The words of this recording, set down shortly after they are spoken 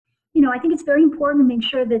I think it's very important to make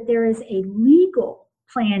sure that there is a legal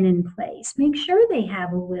plan in place. Make sure they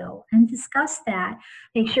have a will and discuss that.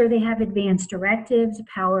 Make sure they have advance directives, a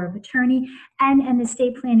power of attorney, and an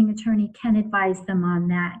estate planning attorney can advise them on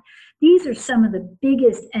that. These are some of the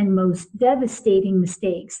biggest and most devastating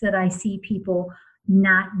mistakes that I see people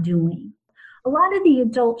not doing. A lot of the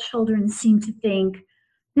adult children seem to think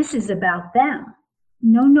this is about them.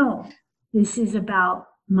 No, this is about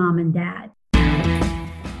mom and dad.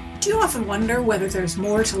 Do you often wonder whether there's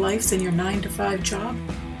more to life than your 9-to-5 job?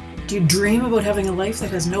 Do you dream about having a life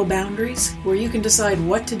that has no boundaries, where you can decide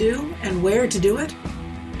what to do and where to do it?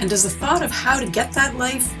 And does the thought of how to get that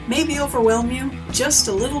life maybe overwhelm you just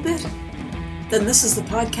a little bit? Then this is the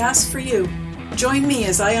podcast for you. Join me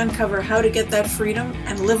as I uncover how to get that freedom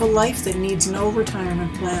and live a life that needs no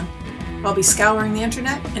retirement plan. I'll be scouring the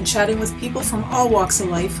internet and chatting with people from all walks of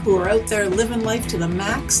life who are out there living life to the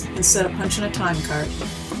max instead of punching a time card.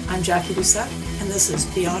 I'm Jackie Doucette, and this is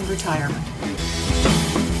Beyond Retirement.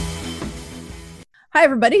 Hi,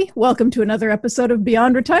 everybody. Welcome to another episode of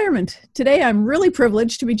Beyond Retirement. Today, I'm really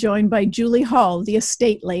privileged to be joined by Julie Hall, the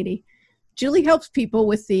estate lady. Julie helps people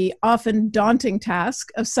with the often daunting task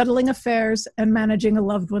of settling affairs and managing a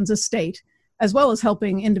loved one's estate, as well as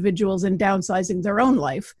helping individuals in downsizing their own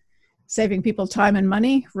life, saving people time and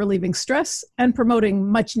money, relieving stress, and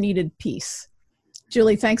promoting much-needed peace.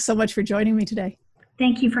 Julie, thanks so much for joining me today.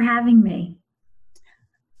 Thank you for having me.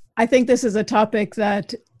 I think this is a topic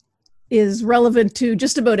that is relevant to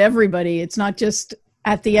just about everybody. It's not just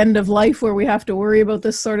at the end of life where we have to worry about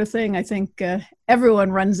this sort of thing. I think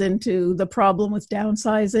everyone runs into the problem with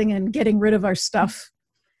downsizing and getting rid of our stuff.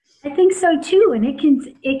 I think so too, and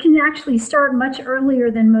it can actually start much earlier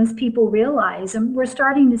than most people realize. And we're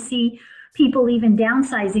starting to see people even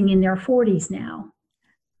downsizing in their 40s now.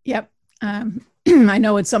 Yep. I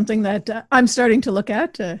know it's something that I'm starting to look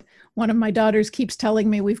at. One of my daughters keeps telling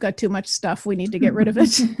me we've got too much stuff. We need to get rid of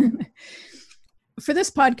it. For this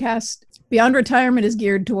podcast, Beyond Retirement is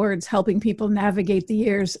geared towards helping people navigate the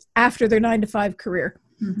years after their 9-to-5 career.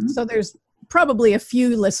 Mm-hmm. So there's probably a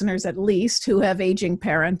few listeners at least who have aging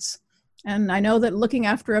parents. And I know that looking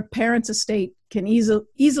after a parent's estate can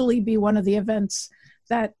easily be one of the events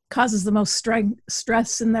that causes the most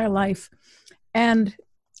stress in their life. And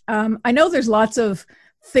I know there's lots of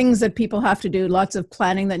things that people have to do, lots of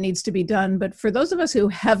planning that needs to be done. But for those of us who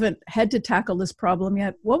haven't had to tackle this problem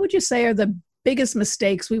yet, what would you say are the biggest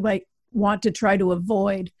mistakes we might want to try to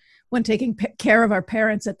avoid when taking care of our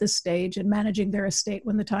parents at this stage and managing their estate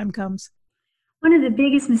when the time comes? One of the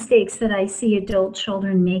biggest mistakes that I see adult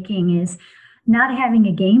children making is not having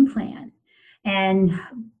a game plan. And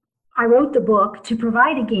I wrote the book to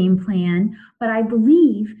provide a game plan, but I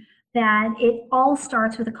believe that it all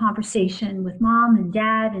starts with a conversation with mom and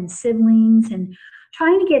dad and siblings and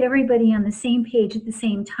trying to get everybody on the same page at the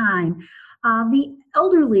same time. The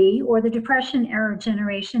elderly or the Depression-era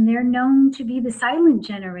generation, they're known to be the silent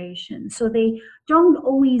generation. So they don't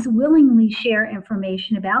always willingly share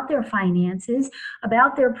information about their finances,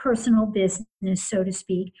 about their personal business, so to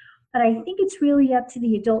speak. But I think it's really up to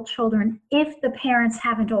the adult children, if the parents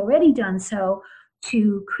haven't already done so,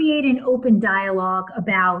 to create an open dialogue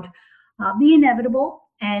about the inevitable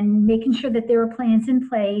and making sure that there are plans in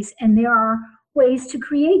place and there are ways to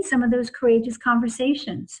create some of those courageous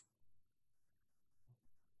conversations.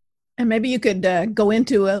 And maybe you could go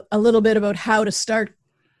into a little bit about how to start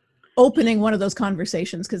opening one of those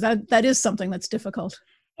conversations, because that is something that's difficult.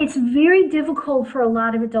 It's very difficult for a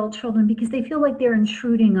lot of adult children because they feel like they're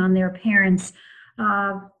intruding on their parents'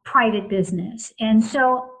 private business. And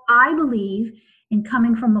so I believe in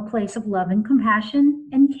coming from a place of love and compassion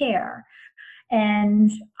and care.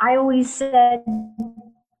 And I always said,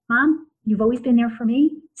 Mom, you've always been there for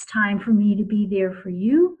me. It's time for me to be there for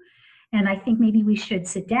you. And I think maybe we should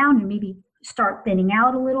sit down and maybe start thinning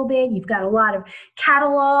out a little bit. You've got a lot of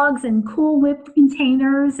catalogs and Cool Whip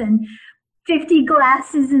containers and 50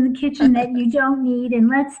 glasses in the kitchen that you don't need. And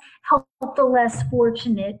let's help the less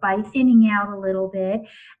fortunate by thinning out a little bit.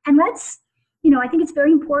 And let's, I think it's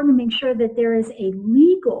very important to make sure that there is a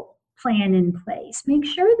legal plan in place. Make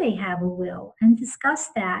sure they have a will and discuss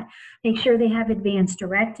that. Make sure they have advance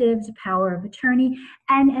directives, a power of attorney,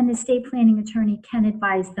 and an estate planning attorney can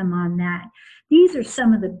advise them on that. These are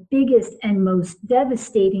some of the biggest and most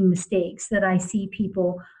devastating mistakes that I see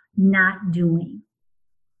people not doing.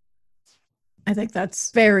 I think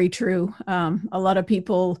that's very true. A lot of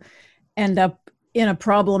people end up in a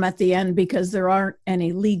problem at the end because there aren't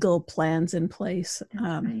any legal plans in place.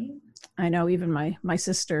 Right. I know even my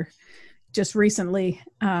sister just recently,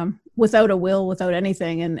 without a will, without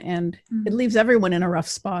anything, and it leaves everyone in a rough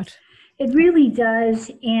spot. It really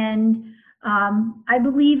does. And I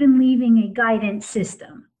believe in leaving a guidance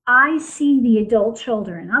system. I see the adult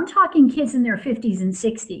children, I'm talking kids in their 50s and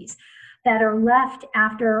 60s, that are left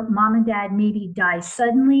after mom and dad maybe die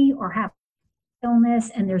suddenly or have illness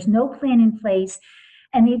and there's no plan in place.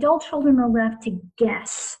 And the adult children are left to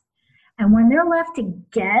guess. And when they're left to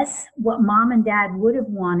guess what mom and dad would have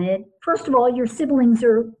wanted, first of all, your siblings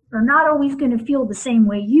are not always going to feel the same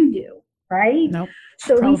way you do, right? Nope.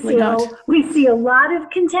 So we see a lot of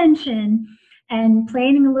contention, and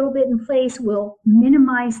planning a little bit in place will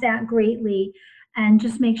minimize that greatly and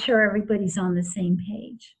just make sure everybody's on the same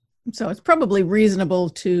page. So it's probably reasonable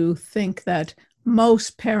to think that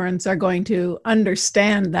most parents are going to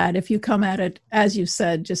understand that if you come at it, as you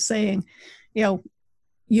said, just saying,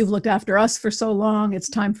 you've looked after us for so long, it's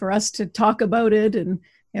time for us to talk about it and,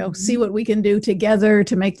 see what we can do together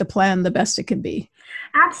to make the plan the best it can be.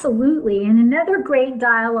 Absolutely. And another great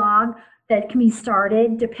dialogue that can be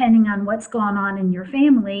started, depending on what's gone on in your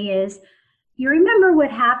family, is you remember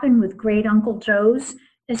what happened with Great Uncle Joe's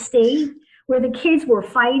estate, where the kids were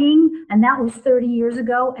fighting, and that was 30 years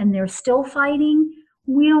ago, and they're still fighting.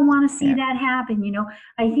 We don't want to see that happen.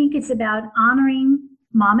 I think it's about honoring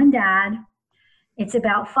mom and dad. It's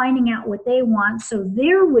about finding out what they want so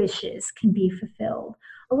their wishes can be fulfilled.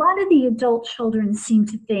 A lot of the adult children seem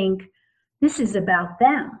to think this is about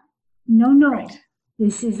them. No. Right.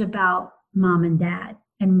 This is about mom and dad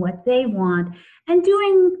and what they want and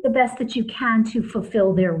doing the best that you can to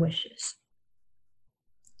fulfill their wishes.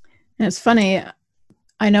 And it's funny,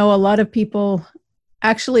 I know a lot of people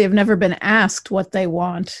actually have never been asked what they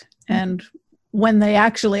want. And when they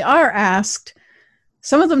actually are asked,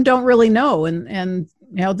 some of them don't really know. And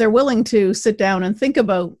they're willing to sit down and think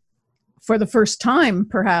about, for the first time,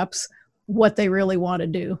 perhaps, what they really want to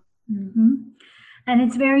do. Mm-hmm. And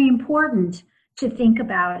it's very important to think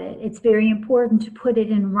about it. It's very important to put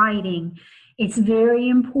it in writing. It's very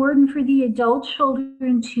important for the adult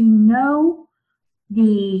children to know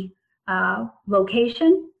the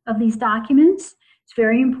location of these documents. It's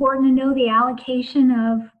very important to know the allocation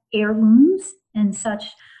of heirlooms and such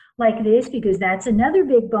like this, because that's another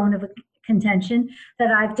big bone of contention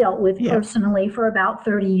that I've dealt with personally for about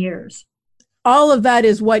 30 years. All of that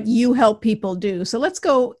is what you help people do. So let's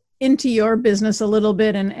go into your business a little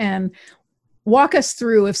bit and walk us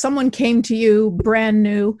through, if someone came to you brand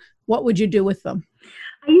new, what would you do with them?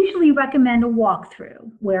 I usually recommend a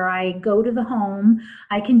walkthrough where I go to the home.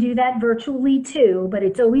 I can do that virtually too, but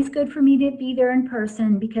it's always good for me to be there in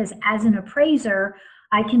person, because as an appraiser,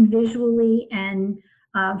 I can visually and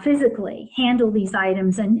physically handle these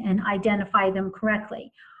items and identify them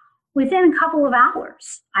correctly. Within a couple of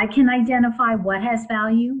hours, I can identify what has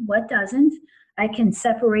value, what doesn't. I can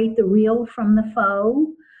separate the real from the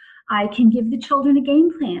faux. I can give the children a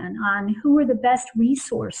game plan on who are the best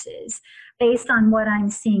resources based on what I'm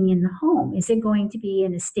seeing in the home. Is it going to be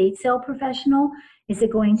an estate sale professional? Is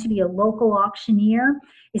it going to be a local auctioneer?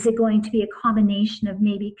 Is it going to be a combination of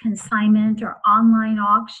maybe consignment or online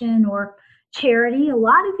auction or charity? A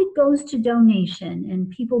lot of it goes to donation, and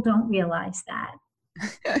people don't realize that.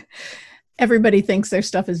 Everybody thinks their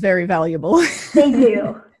stuff is very valuable. They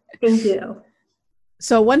do. They do.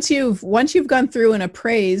 So once you've gone through and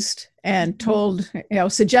appraised and told,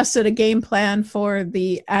 suggested a game plan for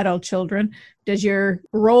the adult children, does your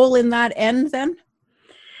role in that end then?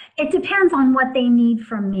 It depends on what they need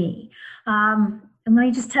from me. And let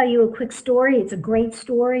me just tell you a quick story. It's a great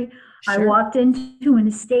story. Sure. I walked into an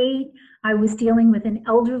estate. I was dealing with an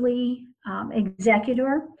elderly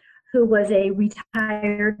executor who was a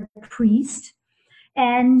retired priest.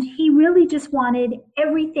 And he really just wanted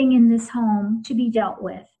everything in this home to be dealt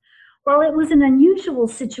with. Well, it was an unusual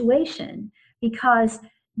situation because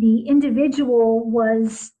the individual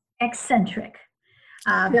was eccentric.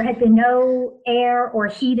 There had been no air or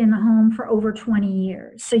heat in the home for over 20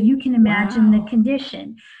 years. So you can imagine the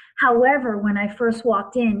condition. However, when I first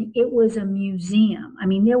walked in, it was a museum. I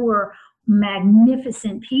mean, there were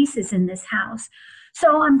magnificent pieces in this house.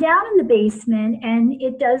 So I'm down in the basement, and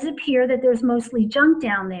it does appear that there's mostly junk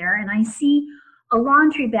down there. And I see a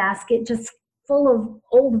laundry basket just full of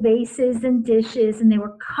old vases and dishes, and they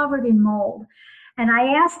were covered in mold. And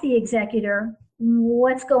I asked the executor,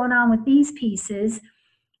 what's going on with these pieces?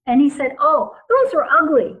 And he said, oh, those are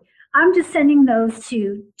ugly. I'm just sending those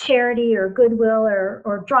to charity or Goodwill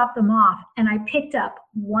or drop them off. And I picked up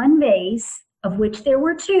one vase, of which there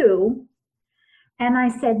were two. And I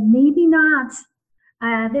said, maybe not.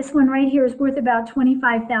 This one right here is worth about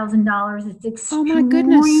 $25,000. It's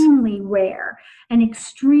extremely rare, an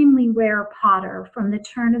extremely rare potter from the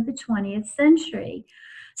turn of the 20th century.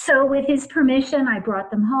 So with his permission, I brought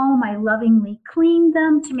them home. I lovingly cleaned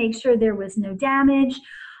them to make sure there was no damage.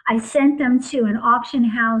 I sent them to an auction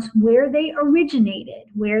house where they originated,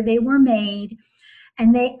 where they were made,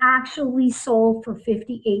 and they actually sold for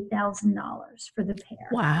 $58,000 for the pair.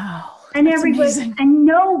 Wow. And That's everybody, amazing. and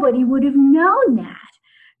nobody would have known that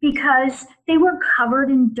because they were covered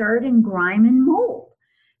in dirt and grime and mold.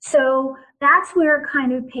 So that's where it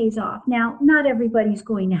kind of pays off. Now, not everybody's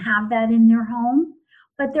going to have that in their home,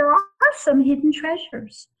 but there are some hidden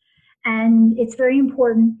treasures. And it's very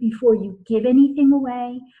important before you give anything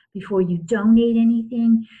away, before you donate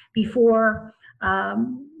anything, before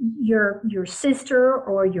your sister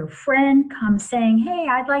or your friend comes saying, hey,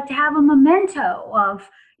 I'd like to have a memento of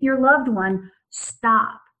your loved one.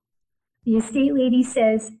 Stop. The estate lady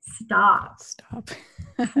says, stop.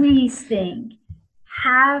 Please think.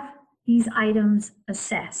 Have these items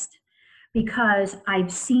assessed, because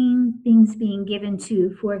I've seen things being given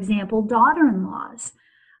to, for example, daughter-in-laws.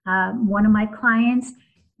 One of my clients,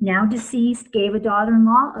 now deceased, gave a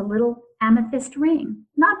daughter-in-law a little amethyst ring.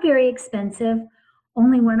 Not very expensive.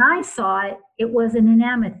 Only when I saw it, it wasn't an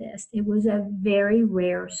amethyst. It was a very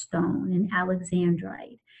rare stone, an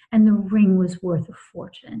alexandrite, and the ring was worth a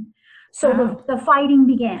fortune. So wow. the fighting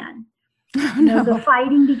began. Oh, No, no. the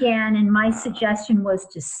fighting began, and my suggestion was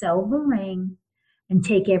to sell the ring and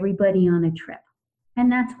take everybody on a trip. And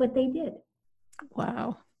that's what they did.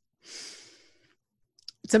 Wow.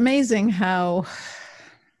 It's amazing how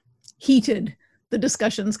heated the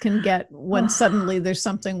discussions can get when suddenly there's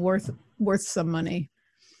something worth some money.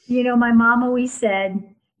 You know, my mom always said,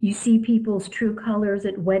 you see people's true colors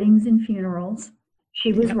at weddings and funerals.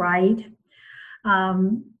 She was right.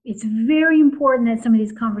 It's very important that some of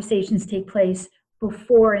these conversations take place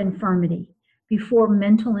before infirmity, before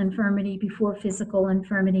mental infirmity, before physical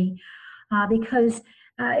infirmity, because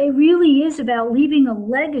it really is about leaving a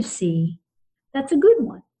legacy that's a good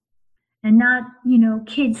one, and not, you know,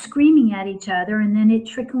 kids screaming at each other and then it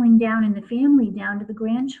trickling down in the family down to the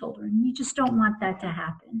grandchildren. You just don't want that to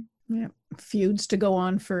happen. Yeah, feuds to go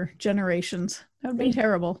on for generations. That would be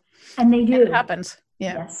terrible. And they do. It happens.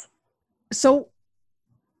 Yeah. Yes. So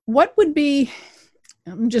what would be,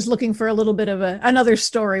 I'm just looking for a little bit of another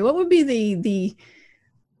story. What would be the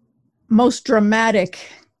most dramatic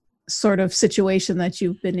sort of situation that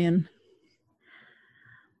you've been in?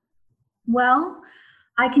 Well,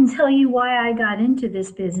 I can tell you why I got into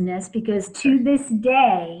this business, because to this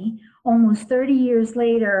day, almost 30 years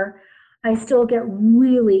later, I still get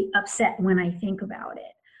really upset when I think about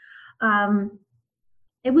it.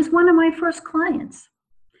 It was one of my first clients,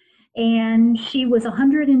 and she was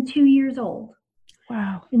 102 years old.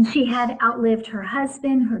 Wow. And she had outlived her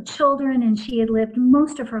husband, her children, and she had lived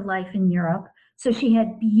most of her life in Europe. So she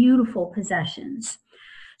had beautiful possessions.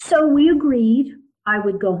 So we agreed I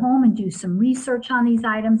would go home and do some research on these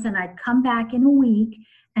items, and I'd come back in a week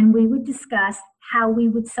and we would discuss how we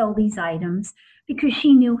would sell these items, because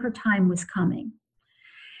she knew her time was coming.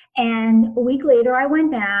 And a week later, I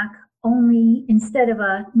went back, only instead of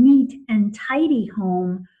a neat and tidy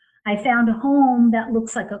home, I found a home that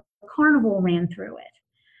looks like a carnival ran through it.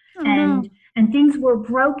 Oh, And things were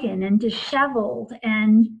broken and disheveled,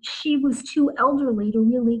 and she was too elderly to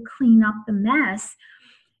really clean up the mess.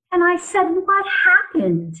 And I said, what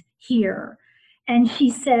happened here? And she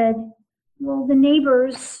said, well, the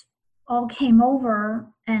neighbors all came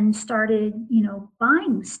over and started, you know,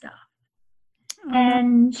 buying stuff. no.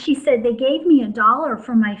 And she said, they gave me $1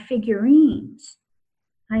 for my figurines.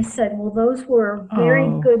 I said, well, those were very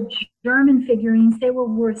good German figurines. They were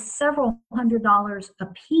worth several $100s a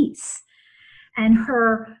piece. And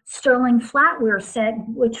her sterling flatware set,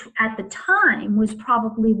 which at the time was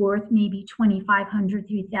probably worth maybe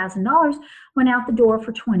 $2,500, $3,000, went out the door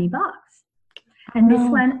for $20. And this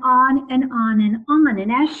went on and on and on.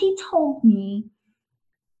 And as she told me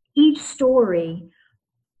each story,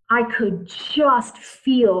 I could just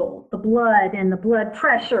feel the blood and the blood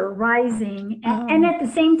pressure rising. And at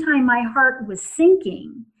the same time, my heart was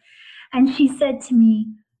sinking. And she said to me,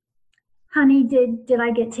 honey, did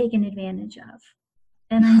I get taken advantage of?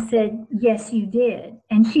 And I said, yes, you did.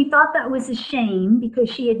 And she thought that was a shame, because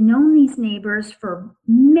she had known these neighbors for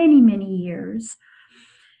many, many years.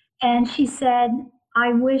 And she said,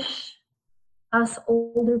 I wish us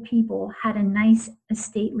older people had a nice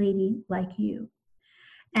estate lady like you.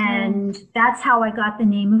 And that's how I got the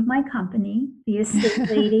name of my company, The Estate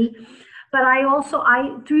Lady. But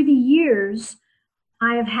through the years,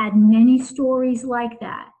 I have had many stories like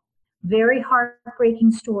that. Very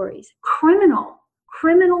heartbreaking stories. Criminal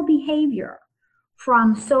behavior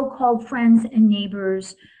from so-called friends and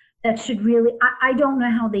neighbors that should really, I don't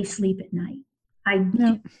know how they sleep at night.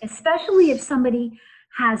 No. Especially if somebody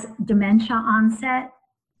has dementia onset,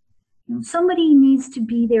 somebody needs to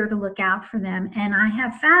be there to look out for them. And I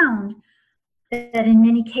have found that in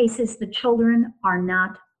many cases, the children are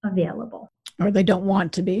not available. Or they don't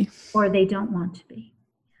want to be. Or they don't want to be.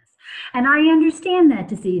 And I understand that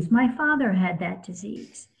disease. My father had that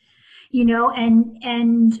disease,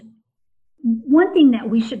 and one thing that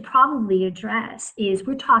we should probably address is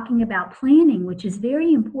we're talking about planning, which is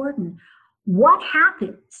very important. What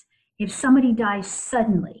happens if somebody dies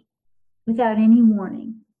suddenly without any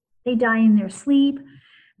warning? They die in their sleep,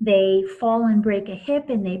 they fall and break a hip,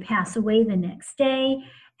 and they pass away the next day.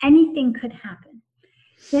 Anything could happen.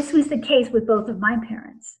 This was the case with both of my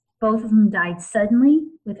parents. Both of them died suddenly,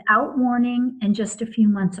 without warning, and just a few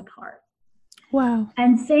months apart. Wow.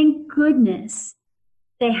 And thank goodness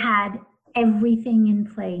they had everything in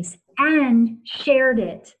place and shared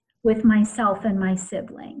it with myself and my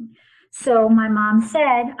sibling. So my mom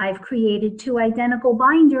said, I've created 2 identical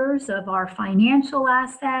binders of our financial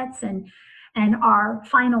assets and our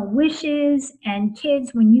final wishes. And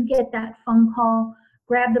kids, when you get that phone call,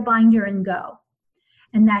 grab the binder and go.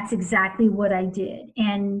 And that's exactly what I did.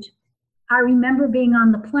 And I remember being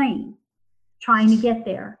on the plane, trying to get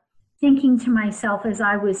there, thinking to myself as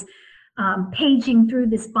I was paging through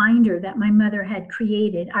this binder that my mother had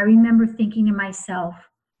created, I remember thinking to myself,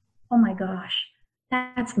 oh my gosh,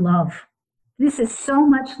 that's love. This is so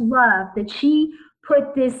much love that she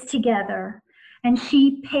put this together. And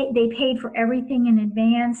they paid for everything in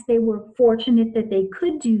advance. They were fortunate that they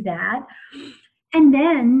could do that. And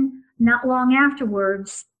then, not long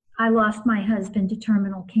afterwards, I lost my husband to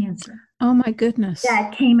terminal cancer. Oh my goodness.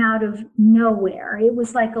 That came out of nowhere. It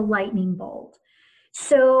was like a lightning bolt.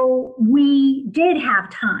 So we did have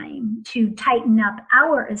time to tighten up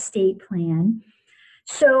our estate plan.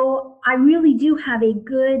 So I really do have a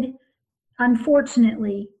good,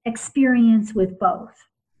 unfortunately, experience with both.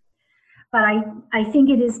 But I think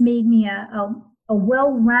it has made me a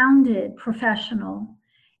well-rounded professional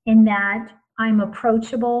in that I'm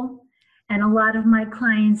approachable, and a lot of my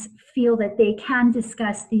clients feel that they can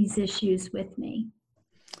discuss these issues with me.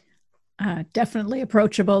 Definitely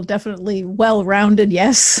approachable, definitely well-rounded,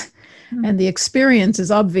 yes. Mm-hmm. And the experience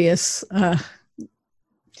is obvious.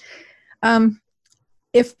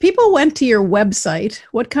 If people went to your website,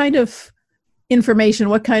 what kind of information,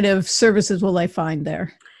 what kind of services will they find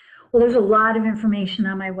there? Well, there's a lot of information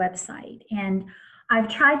on my website, and I've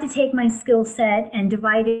tried to take my skill set and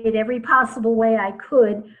divide it every possible way I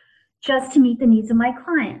could just to meet the needs of my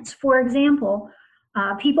clients. For example,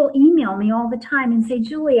 people email me all the time and say,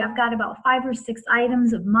 Julie, I've got about 5 or 6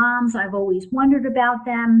 items of moms. I've always wondered about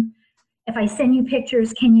them. If I send you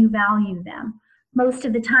pictures, can you value them? Most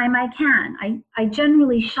of the time I can. I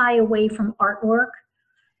generally shy away from artwork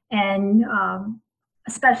and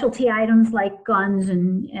specialty items like guns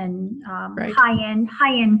and right.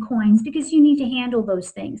 high-end coins, because you need to handle those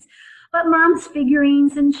things. But mom's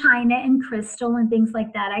figurines and china and crystal and things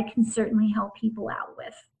like that, I can certainly help people out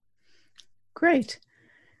with. Great.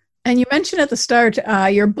 And you mentioned at the start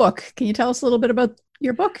your book. Can you tell us a little bit about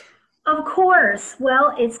your book? Of course.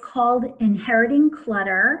 Well, it's called Inheriting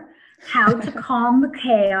Clutter: How to Calm the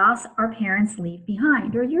Chaos Our Parents Leave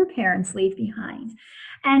Behind, or Your Parents Leave Behind.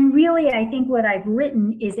 And really, I think what I've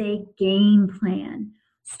written is a game plan,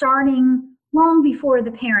 starting long before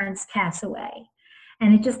the parents pass away.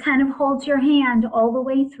 And it just kind of holds your hand all the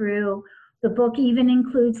way through. The book even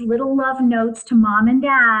includes little love notes to mom and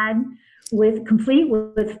dad, complete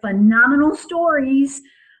with phenomenal stories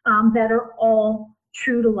that are all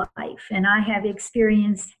true to life. And I have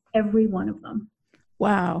experienced every one of them.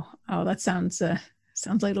 Wow. Oh, that sounds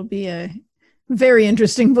like it'll be a very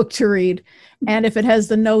interesting book to read. And if it has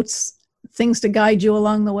the notes, things to guide you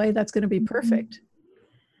along the way, that's going to be perfect.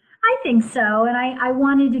 I think so. And I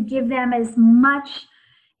wanted to give them as much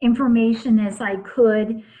information as I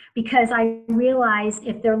could, because I realized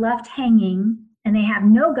if they're left hanging and they have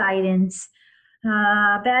no guidance,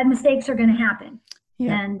 bad mistakes are going to happen.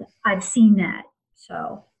 Yeah. And I've seen that.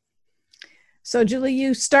 So Julie,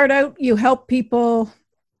 you start out, you help people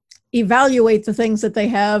evaluate the things that they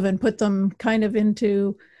have and put them kind of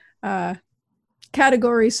into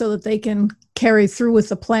categories so that they can carry through with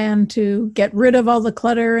the plan to get rid of all the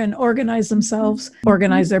clutter and organize themselves,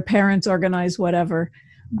 organize their parents, organize whatever.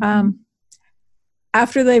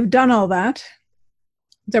 After they've done all that,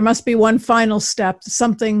 there must be one final step,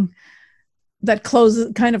 something that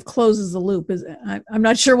kind of closes the loop. I'm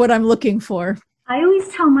not sure what I'm looking for. I always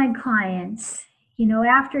tell my clients,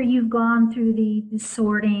 after you've gone through the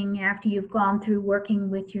sorting, after you've gone through working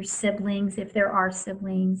with your siblings, if there are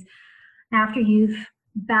siblings, after you've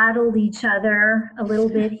battled each other a little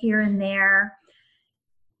bit here and there,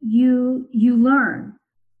 you learn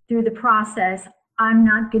through the process, I'm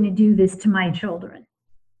not going to do this to my children.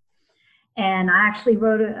 And I actually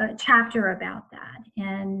wrote a chapter about that.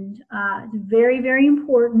 And it's very, very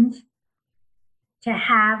important to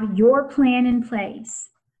have your plan in place,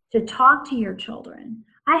 to talk to your children.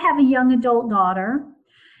 I have a young adult daughter,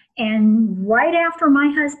 and right after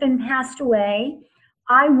my husband passed away,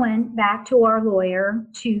 I went back to our lawyer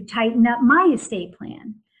to tighten up my estate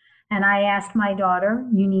plan. And I asked my daughter,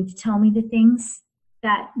 you need to tell me the things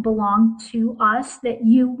that belong to us that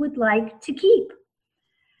you would like to keep.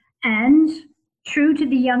 And true to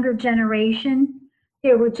the younger generation,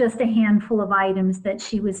 there were just a handful of items that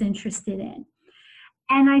she was interested in.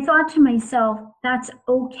 And I thought to myself, that's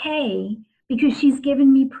okay, because she's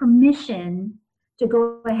given me permission to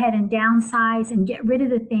go ahead and downsize and get rid of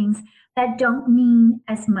the things that don't mean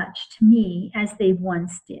as much to me as they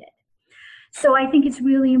once did. So I think it's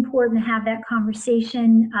really important to have that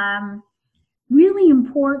conversation, really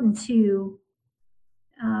important to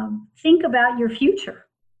think about your future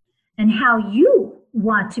and how you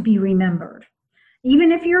want to be remembered,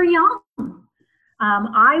 even if you're young.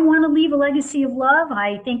 I want to leave a legacy of love.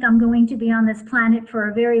 I think I'm going to be on this planet for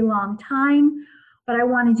a very long time, but I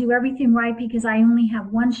want to do everything right because I only have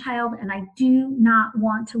one child and I do not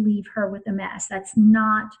want to leave her with a mess. That's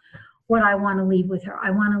not what I want to leave with her.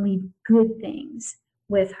 I want to leave good things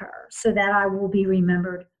with her so that I will be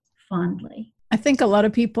remembered fondly. I think a lot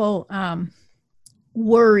of people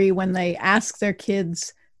worry when they ask their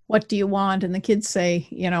kids, what do you want? And the kids say,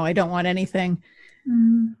 I don't want anything.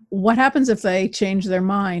 What happens if they change their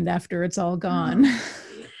mind after it's all gone?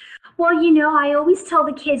 Well, I always tell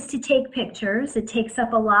the kids to take pictures. It takes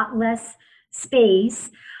up a lot less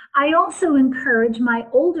space. I also encourage my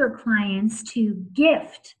older clients to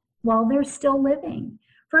gift while they're still living.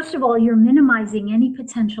 First of all, you're minimizing any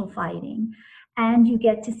potential fighting, and you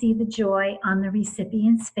get to see the joy on the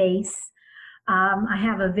recipient's face. I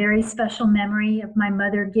have a very special memory of my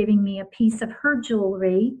mother giving me a piece of her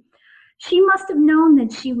jewelry. She must have known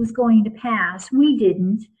that she was going to pass. We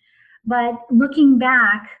didn't. But looking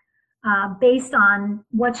back, based on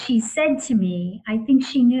what she said to me, I think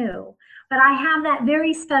she knew. But I have that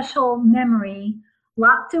very special memory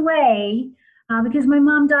locked away because my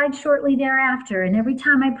mom died shortly thereafter. And every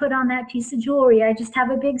time I put on that piece of jewelry, I just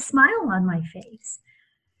have a big smile on my face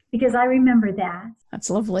because I remember that. That's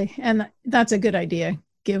lovely. And that's a good idea.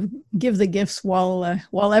 Give the gifts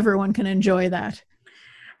while everyone can enjoy that.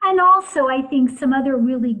 And also, I think some other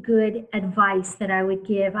really good advice that I would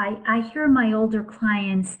give, I hear my older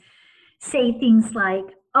clients say things like,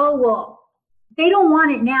 oh, well, they don't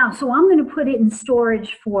want it now, so I'm going to put it in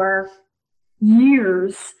storage for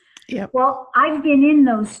years. Yep. Well, I've been in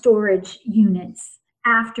those storage units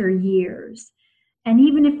after years. And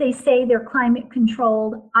even if they say they're climate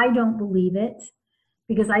controlled, I don't believe it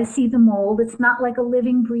because I see the mold. It's not like a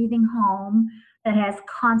living, breathing home that has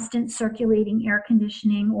constant circulating air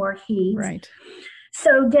conditioning or heat. Right.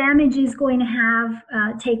 So damage is going to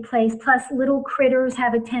have take place. Plus, little critters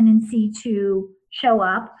have a tendency to show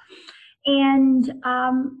up. And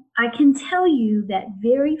I can tell you that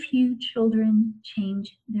very few children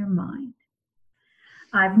change their mind.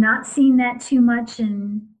 I've not seen that too much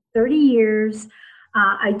in 30 years.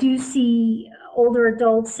 I do see older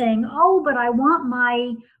adults saying, oh, but I want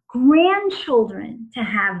my grandchildren to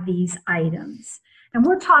have these items. And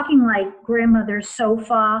we're talking like grandmother's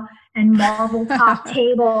sofa and marble top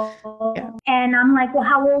table. Yeah. And I'm like, well,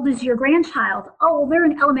 how old is your grandchild? Oh, well, they're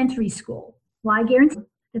in elementary school. Well, I guarantee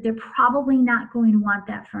that they're probably not going to want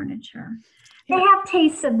that furniture. They have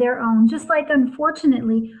tastes of their own, just like,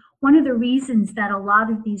 unfortunately, one of the reasons that a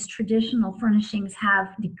lot of these traditional furnishings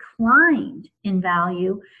have declined in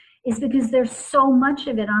value is because there's so much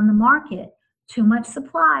of it on the market. Too much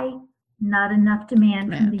supply, not enough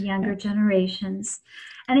demand from the younger generations.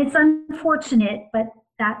 And it's unfortunate, but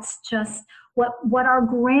that's just what our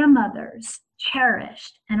grandmothers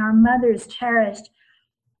cherished and our mothers cherished.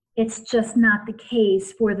 It's just not the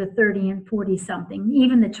case for the 30 and 40 something,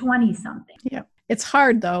 even the 20 something. Yeah. It's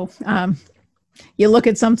hard though. You look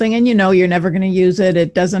at something and you're never going to use it.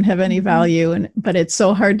 It doesn't have any value, but it's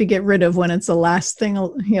so hard to get rid of when it's the last thing,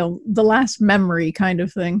 the last memory kind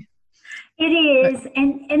of thing. It is.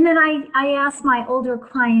 And then I ask my older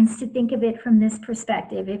clients to think of it from this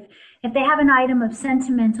perspective. If they have an item of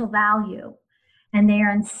sentimental value and they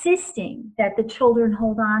are insisting that the children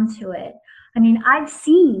hold on to it, I mean, I've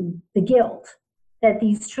seen the guilt that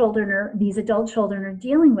these adult children are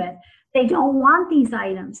dealing with. They don't want these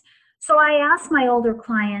items. So I ask my older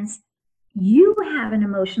clients, you have an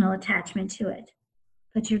emotional attachment to it.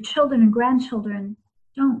 but your children and grandchildren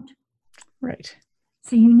don't. Right.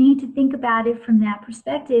 So you need to think about it from that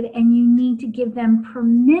perspective, and you need to give them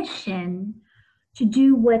permission to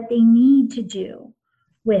do what they need to do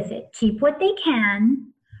with it. Keep what they can,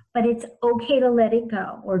 but it's okay to let it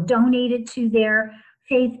go, or donate it to their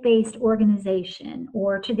faith-based organization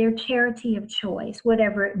or to their charity of choice,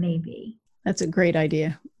 whatever it may be. That's a great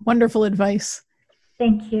idea. Wonderful advice.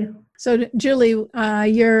 Thank you. So, Julie,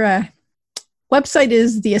 your website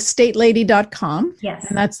is theestatelady.com. Yes.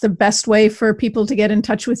 And that's the best way for people to get in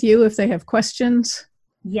touch with you if they have questions?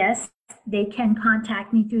 Yes, they can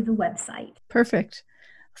contact me through the website. Perfect.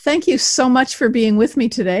 Thank you so much for being with me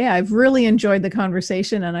today. I've really enjoyed the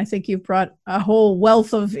conversation, and I think you've brought a whole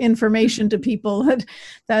wealth of information to people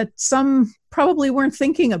that some probably weren't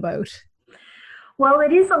thinking about. Well,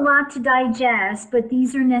 it is a lot to digest, but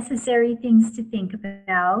these are necessary things to think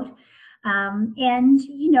about. And,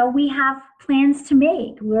 we have plans to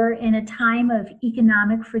make. We're in a time of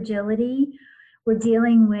economic fragility. We're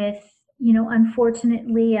dealing with,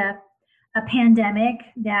 unfortunately, a pandemic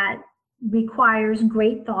that requires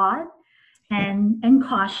great thought and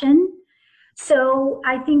caution. So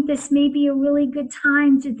I think this may be a really good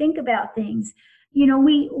time to think about things.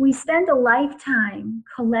 We spend a lifetime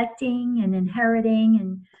collecting and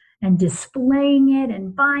inheriting and displaying it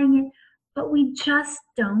and buying it, but we just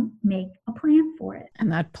don't make a plan for it.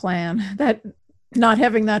 And that not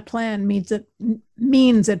having that plan means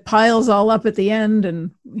it piles all up at the end,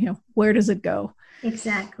 and where does it go?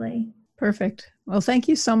 Exactly. Perfect. Well, thank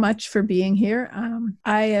you so much for being here.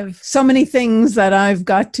 I have so many things that I've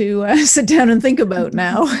got to sit down and think about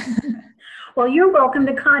now. Well, you're welcome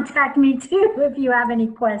to contact me too if you have any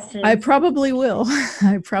questions. I probably will.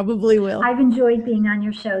 I've enjoyed being on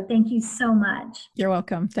your show. Thank you so much. You're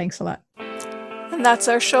welcome. Thanks a lot. And that's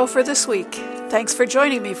our show for this week. Thanks for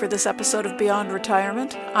joining me for this episode of Beyond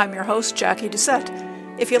Retirement. I'm your host, Jackie Doucette.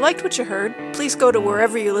 If you liked what you heard, please go to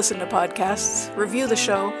wherever you listen to podcasts, review the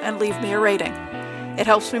show, and leave me a rating. It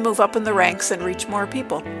helps me move up in the ranks and reach more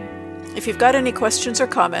people. If you've got any questions or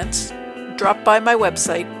comments, drop by my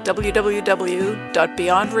website,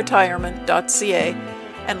 www.beyondretirement.ca,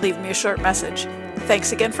 and leave me a short message.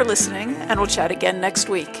 Thanks again for listening, and we'll chat again next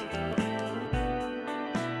week.